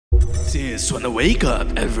Since when I wake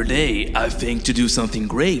up every day, I think to do something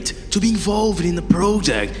great, to be involved in a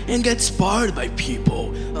project and get inspired by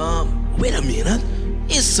people. Wait a minute,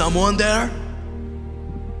 is someone there?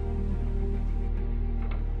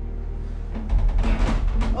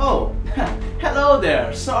 Oh, hello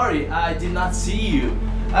there. Sorry, I did not see you.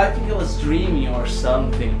 I think I was dreaming or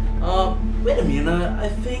something. Wait a minute. I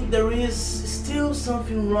think there is still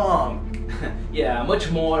something wrong. Yeah,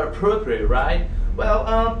 much more appropriate, right? Well,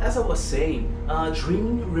 as I was saying,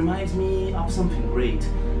 dreaming reminds me of something great,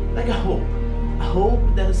 like a hope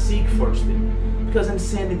that I seek firstly, because I'm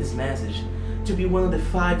sending this message to be one of the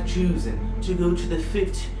 5 chosen to go to the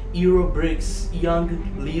 5th Euro-BRICS Young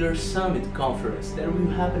Leaders Summit conference that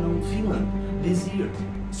will happen in Finland this year.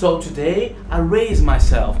 So today, I raise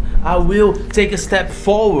myself. I will take a step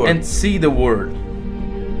forward and see the world.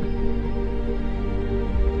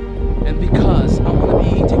 And because I want to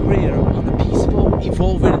be integrated on a peaceful,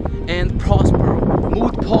 evolving, and prosperous,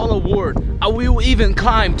 multipolar world, I will even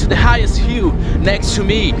climb to the highest hill next to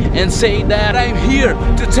me and say that I'm here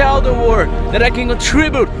to tell the world that I can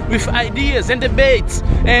contribute with ideas and debates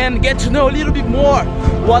and get to know a little bit more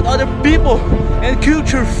what other people and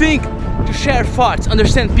culture think, to share thoughts,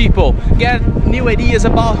 understand people, get new ideas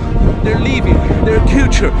about their living, their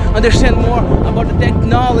culture, understand more about the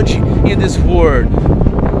technology in this world.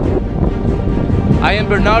 I am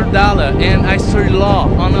Bernardo Dalla and I study law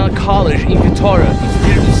on a college in Vitória,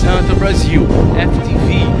 Espírito Santo, Brazil,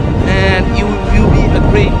 FTV, and it will be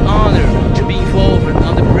a great honor to be involved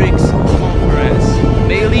on the BRICS conference,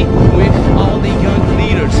 mainly with all the young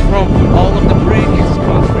leaders from all of the BRICS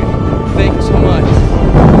countries. Thank you so much.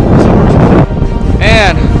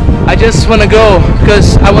 And I just want to go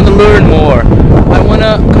because I want to learn more. I want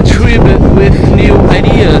to contribute with new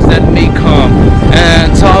ideas that may come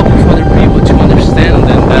and talk with other people to understand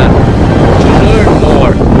them better, to learn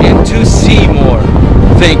more and to see more.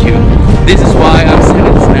 Thank you. This is why I'm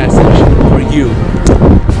sending this message for you.